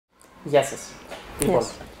Γεια σας. Λοιπόν,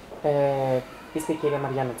 είστε η κυρία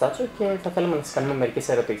Μαριάννα Τσάτσου και θα θέλαμε να σας κάνουμε μερικές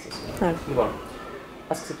ερωτήσεις. Λοιπόν,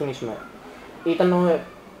 ας ξεκινήσουμε. Ήταν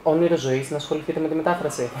όνειρο ζωής να ασχοληθείτε με τη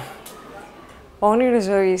μετάφραση? Όνειρο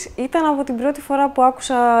ζωής. Ήταν από την πρώτη φορά που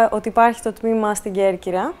άκουσα ότι υπάρχει το τμήμα στην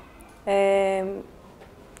Κέρκυρα,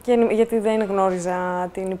 γιατί δεν γνώριζα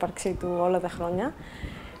την ύπαρξή του όλα τα χρόνια.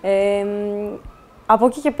 Από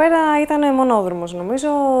εκεί και πέρα ήταν μονόδρομος, νομίζω.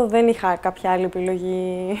 Δεν είχα κάποια άλλη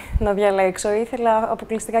επιλογή να διαλέξω. Ήθελα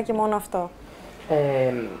αποκλειστικά και μόνο αυτό.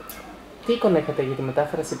 Τι εικόνα είχατε για τη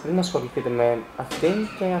μετάφραση πριν ασχοληθείτε με αυτήν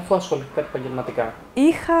και αφού ασχοληθείτε επαγγελματικά?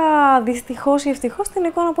 Είχα δυστυχώς ή ευτυχώς την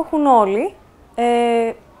εικόνα που έχουν όλοι,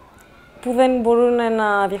 που δεν μπορούν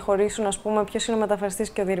να διαχωρίσουν, ας πούμε, ποιος είναι ο μεταφραστής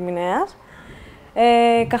και ο διερμηνέας,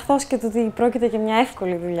 καθώς και το ότι πρόκειται για μια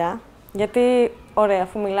εύκολη δουλειά. Γιατί, ωραία,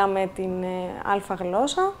 αφού μιλάμε την αλφα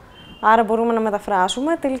γλώσσα, άρα μπορούμε να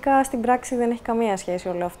μεταφράσουμε. Τελικά, στην πράξη δεν έχει καμία σχέση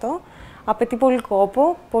όλο αυτό. Απαιτεί πολύ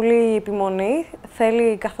κόπο, πολύ επιμονή,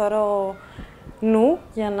 θέλει καθαρό νου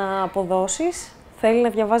για να αποδώσεις, θέλει να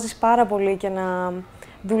διαβάζεις πάρα πολύ και να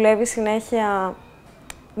δουλεύεις συνέχεια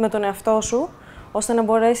με τον εαυτό σου, ώστε να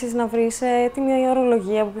μπορέσεις να βρεις έτοιμη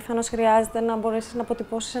ορολογία που πιθανώς χρειάζεται, να μπορέσεις να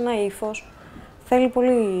αποτυπώσεις ένα ύφος. Θέλει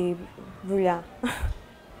πολύ δουλειά.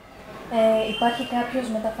 Υπάρχει κάποιος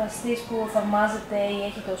μεταφραστής που θαυμάζεται ή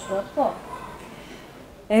έχετε ως πρότυπο?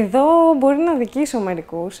 Εδώ μπορεί να δικήσω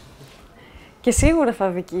μερικούς. Και σίγουρα θα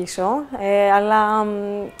δικήσω, αλλά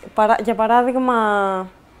για παράδειγμα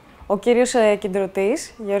ο κύριος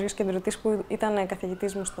Κεντρωτής, Γιώργος Κεντρωτής, που ήταν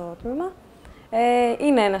καθηγητής μου στο τμήμα,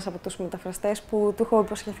 είναι ένας από τους μεταφραστές που του έχω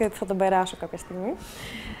υποσχεθεί ότι θα τον περάσω κάποια στιγμή.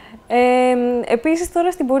 Επίσης,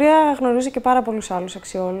 τώρα στην πορεία γνωρίζω και πάρα πολλούς άλλους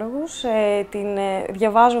αξιόλογους.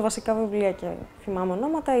 Διαβάζω βασικά βιβλία και θυμάμαι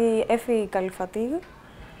ονόματα, η Έφη Καλυφατίδου,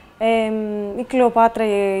 η Κλεοπάτρα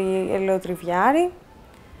η Ελαιοτριβιάρη,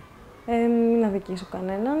 μην αδικήσω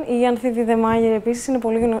κανέναν. Η Ανθίδη Δεμάγερ επίσης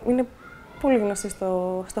είναι πολύ γνωστή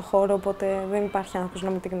στο χώρο, οπότε δεν υπάρχει άνθρωπος να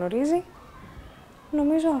μην τη γνωρίζει.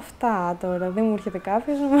 Νομίζω αυτά τώρα. Δεν μου έρχεται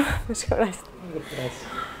κάποιος να με συγχωρέσετε.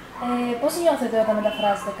 Πώς νιώθετε όταν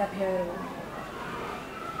μεταφράζετε κάποιο έργο?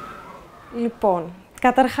 Λοιπόν,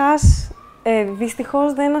 καταρχάς,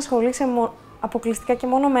 δυστυχώς δεν ασχολείσαι αποκλειστικά και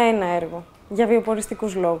μόνο με ένα έργο, για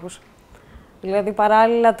βιοποριστικούς λόγους. Δηλαδή,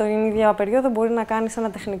 παράλληλα, την ίδια περίοδο μπορεί να κάνεις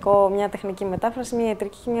μια τεχνική μετάφραση, μια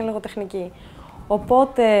ιατρική και μια λογοτεχνική.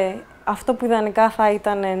 Οπότε, αυτό που ιδανικά θα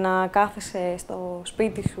ήταν να κάθεσαι στο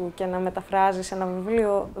σπίτι σου και να μεταφράζεις ένα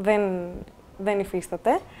βιβλίο, δεν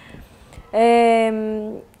υφίσταται.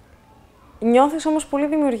 Νιώθεις όμως πολύ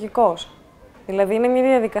δημιουργικός. Δηλαδή, είναι μια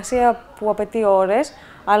διαδικασία που απαιτεί ώρες,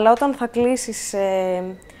 αλλά όταν θα κλείσεις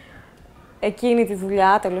εκείνη τη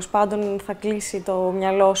δουλειά, τέλος πάντων θα κλείσει το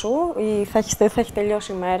μυαλό σου ή θα έχει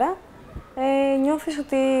τελειώσει η μέρα, νιώθεις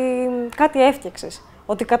ότι κάτι έφτιαξες.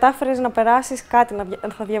 Ότι κατάφερες να περάσεις κάτι,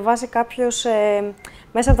 θα διαβάσει κάποιος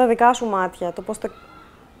μέσα από τα δικά σου μάτια, το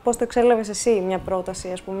πώς το εξέλαβες εσύ, μια πρόταση,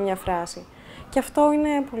 ας πούμε, μια φράση. Και αυτό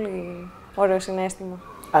είναι πολύ ωραίο συναίσθημα.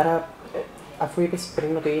 Άρα, αφού είπες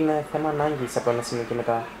πριν ότι είναι θέμα ανάγκης από ένα σημείο και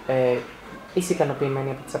μετά, είσαι ικανοποιημένη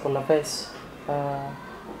από τις απολαβές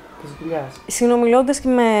της δουλειάς? Συνομιλώντας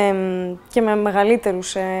και με μεγαλύτερους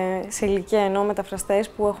σε ηλικία, ενώ μεταφραστές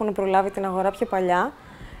που έχουν προλάβει την αγορά πιο παλιά,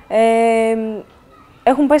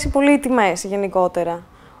 έχουν πέσει πολύ οι τιμές γενικότερα.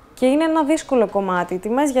 Και είναι ένα δύσκολο κομμάτι οι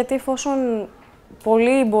τιμές, γιατί εφόσον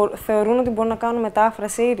πολλοί θεωρούν ότι μπορούν να κάνουν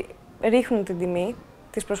μετάφραση, ρίχνουν την τιμή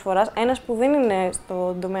της προσφοράς. Ένας που δεν είναι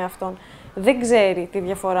στον τομέα αυτόν δεν ξέρει τη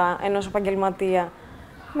διαφορά ενός επαγγελματία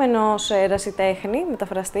με ενός ερασιτέχνη,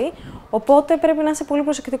 μεταφραστή. Οπότε πρέπει να είσαι πολύ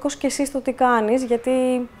προσεκτικός και εσύ στο τι κάνεις, γιατί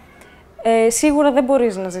σίγουρα δεν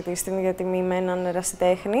μπορείς να ζητήσεις την ίδια τιμή με έναν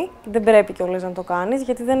ερασιτέχνη. Δεν πρέπει κιόλας να το κάνεις,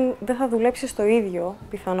 γιατί δεν θα δουλέψεις το ίδιο,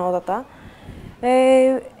 πιθανότατα.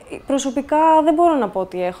 Προσωπικά δεν μπορώ να πω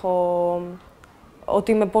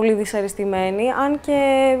ότι είμαι πολύ δυσαρεστημένη, αν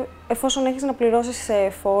και εφόσον έχεις να πληρώσεις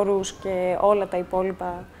φόρους και όλα τα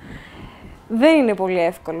υπόλοιπα, δεν είναι πολύ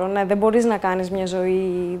εύκολο. Ναι, δεν μπορείς να κάνεις μια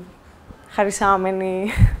ζωή χαρισάμενη,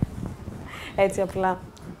 έτσι απλά.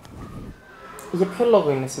 Για ποιο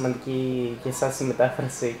λόγο είναι σημαντική για εσάς η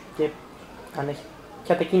μετάφραση και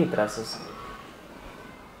ποια τα κίνητρά σας?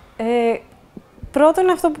 Πρώτον,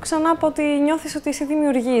 αυτό που ξανά πω, ότι νιώθεις ότι εσύ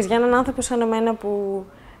δημιουργείς. Για έναν άνθρωπο σαν εμένα που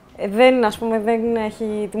δεν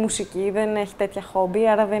έχει τη μουσική, δεν έχει τέτοια χόμπι,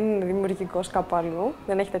 άρα δεν είναι δημιουργικός κάπου αλλού,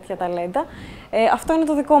 δεν έχει τέτοια ταλέντα. Αυτό είναι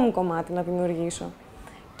το δικό μου κομμάτι, να δημιουργήσω.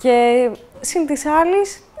 Και συν της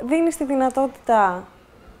άλλης, δίνεις τη δυνατότητα,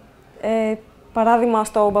 παράδειγμα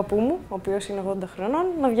στον παππού μου, ο οποίος είναι 80 χρονών,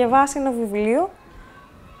 να διαβάσει ένα βιβλίο,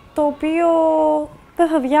 το οποίο δεν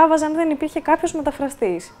θα διάβαζα αν δεν υπήρχε κάποιος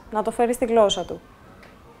μεταφραστής να το φέρει στη γλώσσα του.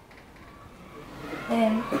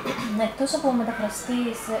 Εκτός από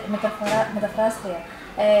μεταφράστρια,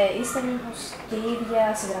 είστε μήπως και η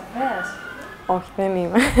ίδια συγγραφέας? Όχι, δεν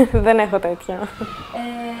είμαι. Δεν έχω τέτοια.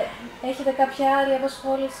 Έχετε κάποια άλλη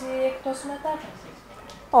απασχόληση εκτός της μετάφρασης?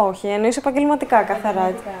 Όχι, εννοείς επαγγελματικά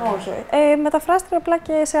καθαρά. Όχι. Μεταφράστρια απλά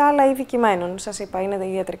και σε άλλα είδη κειμένων. Σας είπα, είναι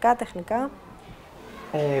ιατρικά, τεχνικά.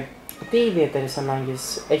 Τι ιδιαίτερες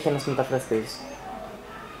ανάγκες έχει ένας μεταφραστής?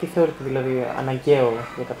 Τι θεωρείτε δηλαδή αναγκαίο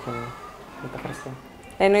για κάποιον μεταφραστή?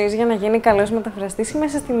 Εννοείς για να γίνει καλός μεταφραστής ή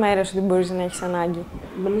μέσα στη μέρα σου τι μπορείς να έχεις ανάγκη?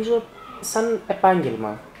 Νομίζω σαν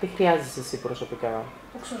επάγγελμα. Τι χρειάζεσαι εσύ προσωπικά?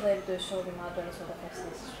 Πού ξοδεύει το εισόδημά του ένας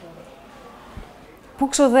μεταφραστής? Πού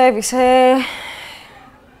ξοδεύει?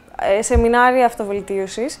 Σεμινάρια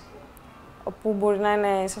αυτοβελτίωσης, όπου μπορεί να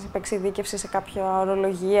είναι, σας είπα, εξειδίκευση σε κάποια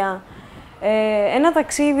ορολογία. Ένα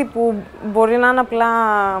ταξίδι που μπορεί να είναι απλά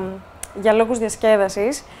για λόγους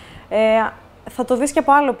διασκέδασης, θα το δεις και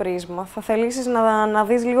από άλλο πρίσμα. Θα θελήσεις να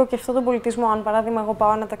δεις λίγο και αυτόν τον πολιτισμό. Αν παράδειγμα εγώ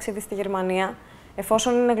πάω ένα ταξίδι στη Γερμανία,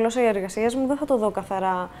 εφόσον είναι γλώσσα εργασίας μου, δεν θα το δω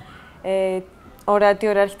καθαρά τι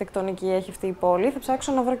ωραία αρχιτεκτονική έχει αυτή η πόλη. Θα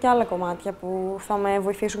ψάξω να βρω και άλλα κομμάτια που θα με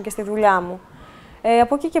βοηθήσουν και στη δουλειά μου.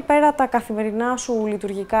 Από εκεί και πέρα, τα καθημερινά σου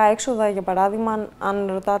λειτουργικά έξοδα, για παράδειγμα, αν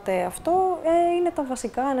ρωτάτε αυτό, είναι τα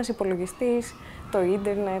βασικά, ένας υπολογιστής, το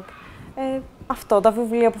ίντερνετ, τα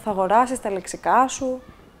βιβλία που θα αγοράσεις, τα λεξικά σου.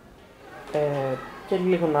 Και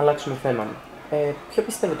λίγο να αλλάξουμε θέμα. Ποιο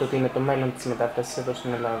πιστεύετε ότι είναι το μέλλον της μετάφρασης εδώ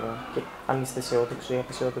στην Ελλάδα και αν είστε αισιόδοξοι ή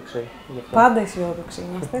απαισιόδοξοι γι' αυτό? Πάντα αισιόδοξοι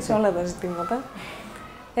είμαστε σε όλα τα ζητήματα.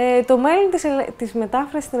 Το μέλλον της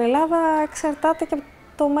μετάφρασης στην Ελλάδα εξαρτάται και από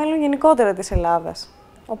το μέλλον γενικότερα της Ελλάδας,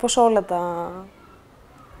 όπως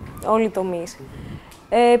όλοι οι τομείς.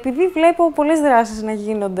 Επειδή βλέπω πολλές δράσεις να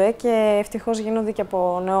γίνονται και ευτυχώς γίνονται και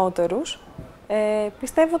από νεότερους,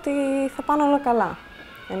 πιστεύω ότι θα πάνε όλα καλά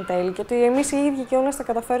εν τέλει και ότι εμείς οι ίδιοι και όλες θα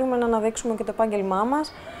καταφέρουμε να αναδείξουμε και το επάγγελμά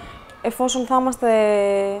μας, εφόσον θα είμαστε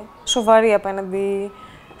σοβαροί απέναντι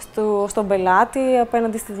στον πελάτη,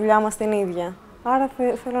 απέναντι στη δουλειά μας την ίδια. Άρα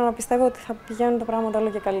θέλω να πιστεύω ότι θα πηγαίνουν τα πράγματα όλο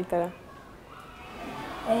και καλύτερα.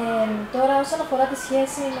 Τώρα, όσον αφορά τη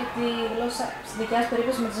σχέση με τη γλώσσα, στη δικιά σας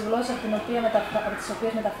περίπτωση με τις γλώσσες από τις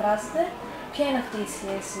οποίες μεταφράζετε, ποια είναι αυτή η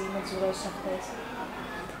σχέση με τις γλώσσες αυτές?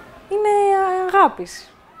 Είναι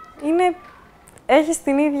αγάπης. Έχεις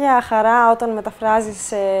την ίδια χαρά όταν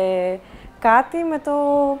μεταφράζεις κάτι με το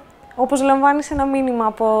όπως λαμβάνεις ένα μήνυμα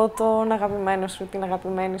από τον αγαπημένο σου, την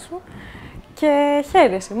αγαπημένη σου και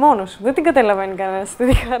χαίρεσαι μόνος σου. Δεν την καταλαβαίνει κανένας αυτή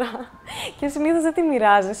τη χαρά. Και συνήθως δεν τη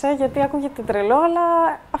μοιράζεσαι, γιατί ακούγεται τρελό, αλλά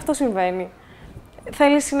αυτό συμβαίνει.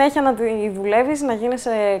 Θέλεις συνέχεια να τη δουλεύεις, να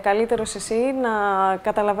γίνεσαι καλύτερος εσύ, να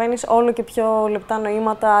καταλαβαίνεις όλο και πιο λεπτά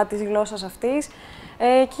νοήματα της γλώσσας αυτής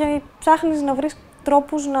και ψάχνεις να βρεις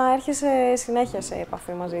τρόπους να έρχεσαι συνέχεια σε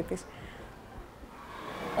επαφή μαζί της.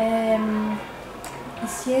 Η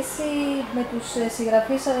σχέση με τους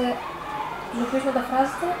συγγραφείς τους οποίους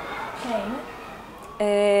μεταφράζετε, ποια είναι?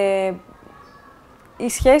 Η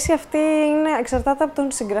σχέση αυτή εξαρτάται από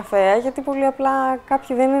τον συγγραφέα, γιατί πολύ απλά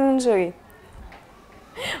κάποιοι δεν είναι ζωή.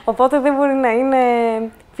 Οπότε δεν μπορεί να είναι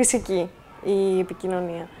φυσική η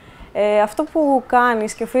επικοινωνία. Αυτό που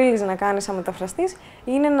κάνεις και οφείλεις να κάνεις σαν μεταφραστής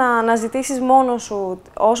είναι να αναζητήσεις μόνος σου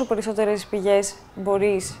όσο περισσότερες πηγές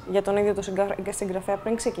μπορείς για τον ίδιο τον συγγραφέα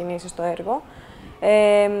πριν ξεκινήσεις το έργο.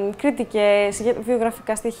 Κριτικές,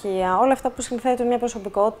 βιογραφικά στοιχεία, όλα αυτά που συνθέτουν μια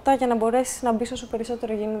προσωπικότητα για να μπορέσεις να μπεις όσο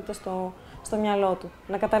περισσότερο γίνεται στο μυαλό του.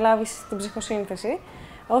 Να καταλάβεις την ψυχοσύνθεση,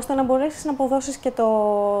 ώστε να μπορέσεις να αποδώσεις και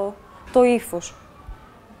το ύφος.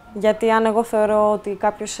 Γιατί αν εγώ θεωρώ ότι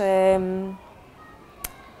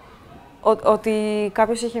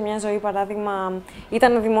κάποιος είχε μια ζωή, παράδειγμα,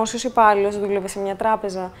 ήταν δημόσιος υπάλληλος, δούλευε σε μια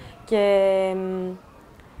τράπεζα και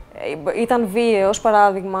ήταν βίαιος,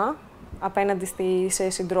 παράδειγμα, απέναντι στις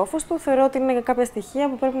συντρόφους του, θεωρώ ότι είναι κάποια στοιχεία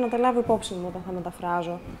που πρέπει να τα λάβω υπόψη μου όταν θα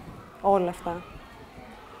μεταφράζω όλα αυτά.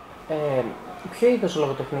 Ποιο είδος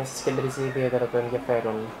λογοτεχνίας σας κεντρίζει ιδιαίτερα το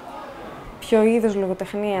ενδιαφέρον? Ποιο είδος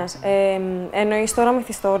λογοτεχνίας? Εννοείς τώρα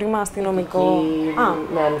μυθιστόρημα, αστυνομικό?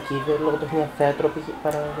 Νεανική, λογοτεχνία, θέατρο,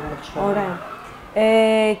 παραδείγματος χάρη. Ωραία.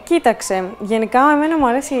 Κοίταξε, γενικά εμένα μου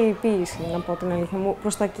αρέσει η ποίηση, να πω την αλήθεια μου.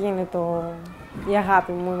 Προς τα εκεί είναι η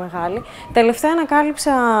αγάπη μου η μεγάλη. Τελευταία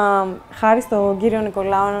ανακάλυψα, χάρη στον κύριο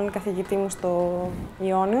Νικολάου, έναν καθηγητή μου στο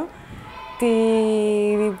Ιόνιο,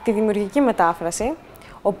 τη δημιουργική μετάφραση.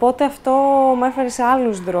 Οπότε αυτό με έφερε σε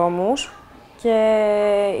άλλους δρόμους και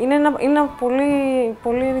είναι ένα πολύ,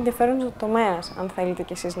 πολύ ενδιαφέρον τομέας, αν θέλετε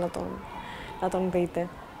κι εσείς να τον δείτε.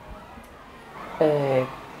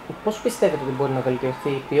 Πώς πιστεύετε ότι μπορεί να βελτιωθεί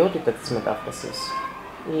η ποιότητα της μετάφρασης?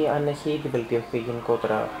 ή αν έχει ήδη βελτιωθεί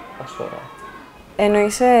γενικότερα ως τώρα.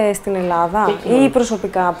 Εννοείς στην Ελλάδα ή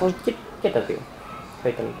προσωπικά? Και τα δύο. Θα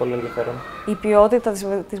ήταν πολύ ενδιαφέρον. Η ποιότητα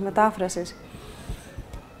της μετάφρασης.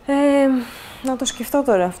 Να το σκεφτώ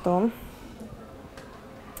τώρα αυτό.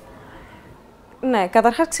 Ναι,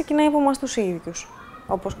 καταρχάς ξεκινάει από εμάς τους ίδιους,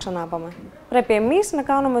 όπως ξανά είπαμε. Πρέπει εμείς να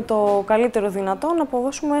κάνουμε το καλύτερο δυνατό, να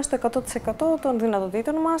αποδώσουμε στο 100% των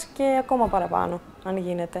δυνατοτήτων μας και ακόμα παραπάνω, αν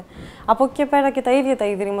γίνεται. Από εκεί και πέρα και τα ίδια τα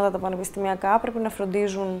ιδρύματα, τα πανεπιστημιακά, πρέπει να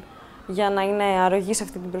φροντίζουν για να είναι αρρωγοί σε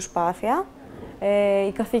αυτή την προσπάθεια.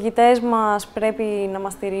 Οι καθηγητές μας πρέπει να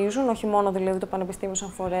μας στηρίζουν, όχι μόνο δηλαδή το πανεπιστήμιο σαν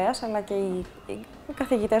φορέας, αλλά και οι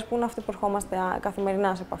καθηγητές που είναι αυτοί που ερχόμαστε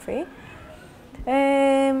καθημερινά σε επαφή.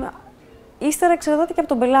 Ύστερα εξαρτάται και από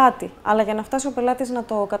τον πελάτη. Αλλά για να φτάσει ο πελάτης να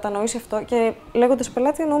το κατανοήσει αυτό, και λέγοντας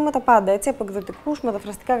πελάτη εννοούμε τα πάντα, έτσι, από εκδοτικούς,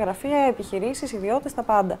 μεταφραστικά γραφεία, επιχειρήσεις, ιδιώτες, τα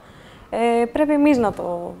πάντα. Πρέπει εμείς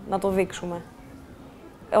να το δείξουμε.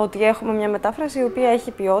 Ότι έχουμε μια μετάφραση η οποία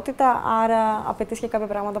έχει ποιότητα, άρα απαιτεί και κάποια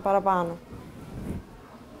πράγματα παραπάνω.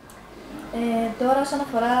 Τώρα, όσον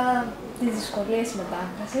αφορά τις δυσκολίες της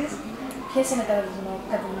μετάφρασης, ποιες είναι κατά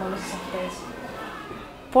τη γνώμη σας αυτές?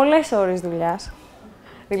 Πολλές ώρες δουλειάς.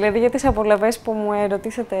 Δηλαδή, για τις απολαβές που μου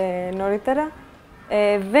ερωτήσατε νωρίτερα,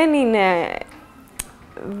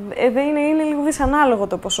 είναι λίγο δυσανάλογο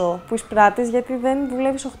το ποσό που εισπράττεις, γιατί δεν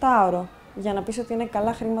δουλεύεις 8ωρο. Για να πεις ότι είναι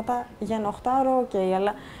καλά χρήματα για ένα 8ωρο, ok,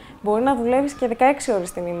 αλλά μπορεί να δουλεύεις και 16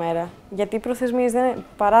 ώρες την ημέρα, γιατί οι προθεσμίες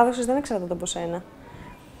παράδοσης δεν εξαρτάται από σένα.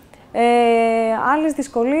 Άλλες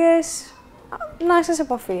δυσκολίες, να είσαι σε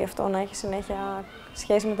επαφή, αυτό, να έχεις συνέχεια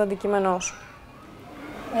σχέση με το αντικείμενό σου.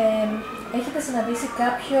 Έχετε συναντήσει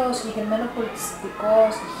κάποιο συγκεκριμένο πολιτιστικό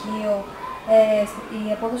στοιχείο,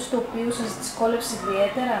 η απόδοση του οποίου σας δυσκόλεψε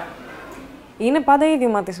ιδιαίτερα? Είναι πάντα οι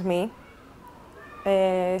ιδιωματισμοί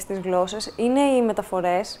στις γλώσσες. Είναι οι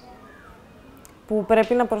μεταφορές που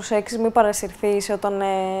πρέπει να προσέξεις, μην παρασυρθείς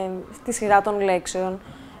στη σειρά των λέξεων.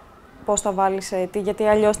 Πώς θα βάλεις τι, γιατί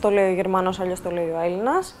αλλιώς το λέει ο Γερμανός, αλλιώς το λέει ο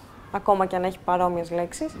Έλληνας, ακόμα και αν έχει παρόμοιες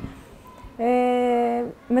λέξεις.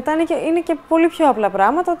 Μετά είναι και πολύ πιο απλά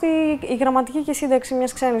πράγματα, ότι η γραμματική και η σύνταξη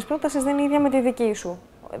μιας ξένης πρότασης δεν είναι ίδια με τη δική σου.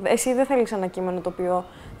 Εσύ δεν θέλεις ένα κείμενο το οποίο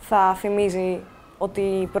θα θυμίζει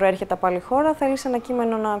ότι προέρχεται από άλλη χώρα, θέλεις ένα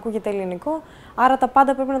κείμενο να ακούγεται ελληνικό, άρα τα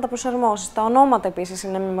πάντα πρέπει να τα προσαρμόσεις. Τα ονόματα επίσης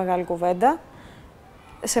είναι μια μεγάλη κουβέντα.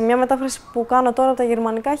 Σε μια μετάφραση που κάνω τώρα από τα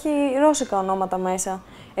γερμανικά έχει ρώσικα ονόματα μέσα.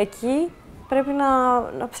 Εκεί πρέπει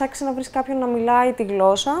να ψάξεις να βρεις κάποιον να μιλάει τη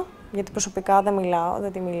γλώσσα, γιατί προσωπικά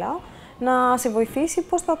δεν τη μιλάω, να σε βοηθήσει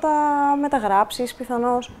πώς θα τα μεταγράψεις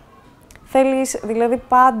πιθανώς. Θέλεις δηλαδή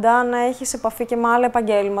πάντα να έχεις επαφή και με άλλα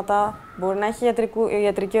επαγγέλματα. Μπορεί να έχει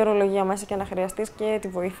ιατρική ορολογία μέσα και να χρειαστείς και τη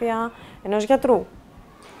βοήθεια ενός γιατρού.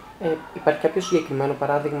 Υπάρχει κάποιο συγκεκριμένο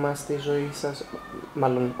παράδειγμα στη ζωή σας,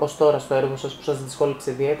 μάλλον ως τώρα στο έργο σας, που σας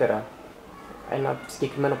δυσκόλεψε ιδιαίτερα? Ένα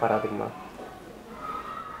συγκεκριμένο παράδειγμα.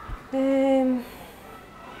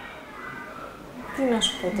 Τι να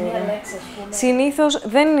σου πω τώρα. Συνήθως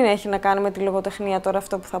δεν έχει να κάνει με τη λογοτεχνία τώρα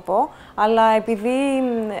αυτό που θα πω, αλλά επειδή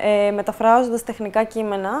μεταφράζοντας τεχνικά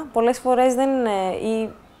κείμενα, πολλές φορές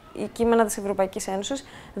ή κείμενα της Ευρωπαϊκής Ένωσης,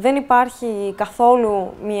 δεν υπάρχει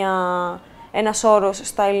καθόλου ένας όρος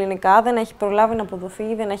στα ελληνικά, δεν έχει προλάβει να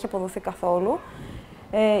αποδοθεί, δεν έχει αποδοθεί καθόλου.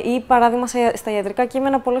 Ή παράδειγμα στα ιατρικά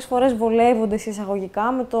κείμενα πολλές φορές βολεύονται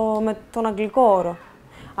εισαγωγικά με τον αγγλικό όρο.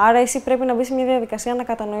 Άρα εσύ πρέπει να μπεις σε μια διαδικασία να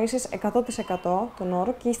κατανοήσεις 100% τον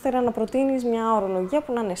όρο και ύστερα να προτείνεις μια ορολογία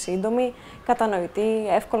που να είναι σύντομη, κατανοητή,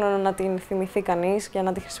 εύκολο να την θυμηθεί κανείς και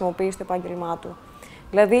να τη χρησιμοποιήσει στο επάγγελμά του.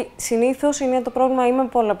 Δηλαδή, συνήθως είναι το πρόβλημα ή με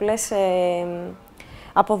πολλαπλές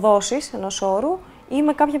αποδόσεις ενός όρου ή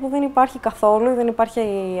με κάποια που δεν υπάρχει καθόλου, δεν υπάρχει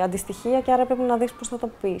αντιστοιχεία και άρα πρέπει να δεις πώς θα το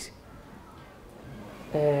πεις.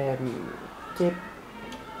 Και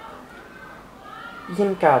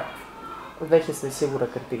γενικά, δέχεστε σίγουρα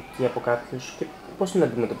κριτική από κάποιους και πώς την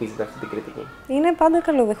αντιμετωπίζετε αυτή την κριτική? Είναι πάντα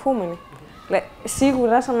καλοδεχούμενη.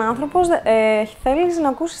 Σίγουρα, σαν άνθρωπος, θέλεις να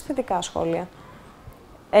ακούσεις θετικά σχόλια.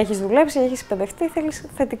 Έχεις δουλέψει, έχεις εκπαιδευτεί, θέλεις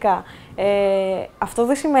θετικά. Αυτό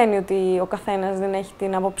δεν σημαίνει ότι ο καθένας δεν έχει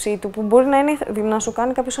την άποψή του, που μπορεί να σου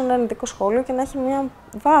κάνει κάποιος ένα αρνητικό σχόλιο και να έχει μια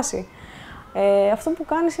βάση. Αυτό που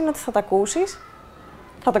κάνεις είναι ότι θα το ακούσεις,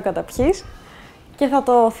 θα το καταπιείς και θα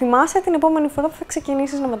το θυμάσαι την επόμενη φορά που θα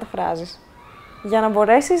ξεκινήσεις να μεταφράζεις. Για να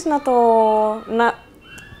μπορέσεις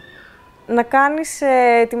να κάνεις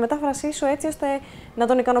τη μετάφρασή σου έτσι ώστε να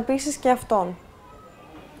τον ικανοποιήσεις και αυτόν.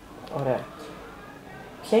 Ωραία.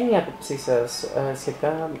 Ποια είναι η άποψή σας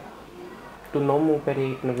σχετικά του νόμου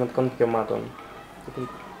περί πνευματικών δικαιωμάτων?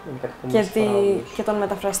 Και τον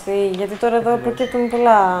μεταφραστή, γιατί τώρα εδώ προκύπτουν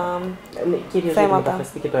πολλά κυρίως θέματα. Για τον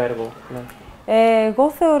μεταφραστή και το έργο. Ναι. Εγώ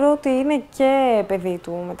θεωρώ ότι είναι και παιδί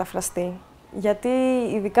του μεταφραστή. Γιατί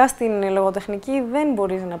ειδικά στην λογοτεχνική δεν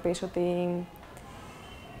μπορείς να πεις ότι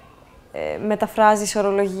μεταφράζεις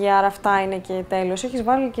ορολογία, άρα αυτά είναι και τέλος. Έχεις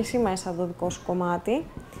βάλει και εσύ μέσα το δικό σου κομμάτι.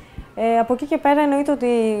 Από εκεί και πέρα εννοείται ότι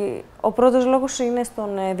ο πρώτος λόγος είναι στον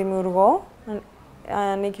δημιουργό,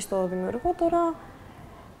 ανήκει στο δημιουργό. Τώρα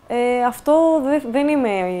αυτό δεν είμαι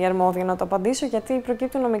η αρμόδια να το απαντήσω, γιατί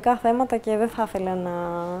προκύπτουν νομικά θέματα και δεν θα ήθελα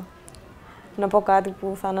να πω κάτι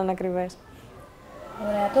που θα είναι ανακριβές.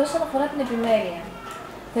 Ωραία. Τώρα, όσον αφορά την επιμέλεια,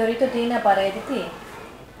 θεωρείτε ότι είναι απαραίτητη?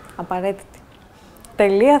 Απαραίτητη.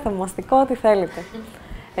 Τελεία, θαυμαστικό, ό,τι θέλετε.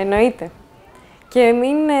 Εννοείται. Και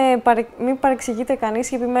μην παρεξηγείτε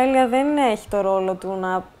κανείς, η επιμέλεια δεν έχει το ρόλο του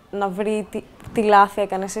να βρει τι λάθη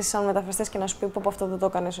έκανες εσύ σαν μεταφραστές και να σου πει πω αυτό δεν το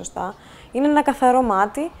έκανε σωστά. Είναι ένα καθαρό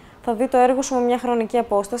μάτι, θα δει το έργο σου με μια χρονική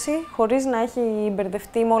απόσταση, χωρίς να έχει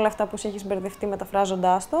μπερδευτεί με όλα αυτά που σου έχεις μπερδευτεί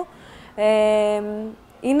μεταφράζοντάς το.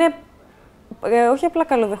 Είναι όχι απλά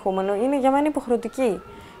καλοδεχούμενο, είναι για μένα υποχρεωτική.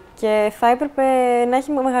 Και θα έπρεπε να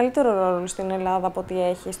έχει μεγαλύτερο ρόλο στην Ελλάδα από ό,τι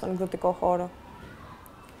έχει στον εκδοτικό χώρο.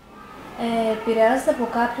 Επηρεάζεστε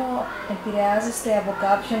από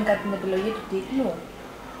κάποιον κατά την επιλογή του τίτλου?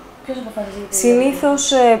 Ποιος αποφασίζει?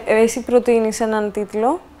 Συνήθως εσύ προτείνεις έναν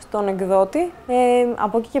τίτλο στον εκδότη.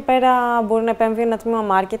 Από εκεί και πέρα μπορεί να επέμβει ένα τμήμα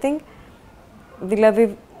marketing.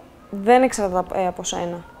 Δηλαδή δεν εξαρτάται από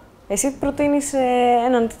σένα. Εσύ προτείνεις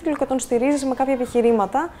έναν τίτλο και τον στηρίζεις με κάποια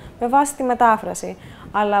επιχειρήματα με βάση τη μετάφραση.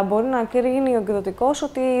 Αλλά μπορεί να κρίνει ο εκδοτικός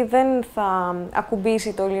ότι δεν θα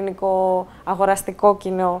ακουμπήσει το ελληνικό αγοραστικό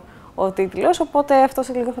κοινό ο τίτλος, οπότε αυτό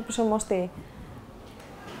σε λίγο θα προσαρμοστεί.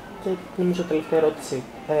 Και νομίζω τελευταία ερώτηση.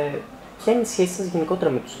 Ποια είναι η σχέση σας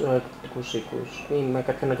γενικότερα με τους εκδοτικούς οίκους ή με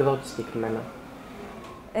κάποιον εκδότη συγκεκριμένα?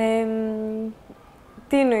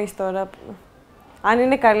 Τι εννοείς τώρα? Αν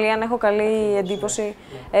είναι καλή, αν έχω καλή εντύπωση.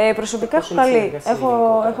 Προσωπικά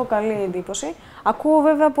έχω καλή εντύπωση. Ακούω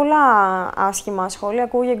βέβαια πολλά άσχημα σχόλια.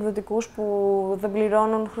 Ακούω για εκδοτικούς που δεν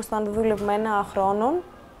πληρώνουν, χρωστάνε δουλευμένα χρόνων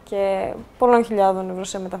και πολλών χιλιάδων ευρώ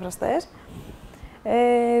σε μεταφραστές.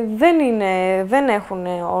 Δεν έχουν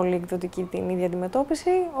όλοι οι εκδοτικοί την ίδια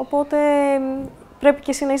αντιμετώπιση, οπότε πρέπει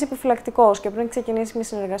και εσύ να είσαι επιφυλακτικός και πριν ξεκινήσεις μια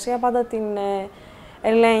συνεργασία πάντα την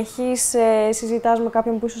ελέγχεις, συζητάς με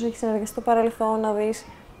κάποιον που ίσως έχει συνεργαστεί στο παρελθόν, να δεις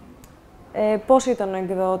πώς ήταν ο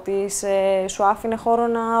εκδότης, σου άφηνε χώρο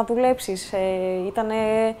να δουλέψεις, ήταν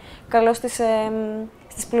καλός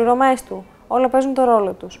στις πληρωμές του. Όλα παίζουν το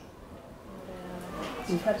ρόλο τους.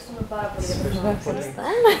 Σας ευχαριστούμε πάρα πολύ για την παρουσία.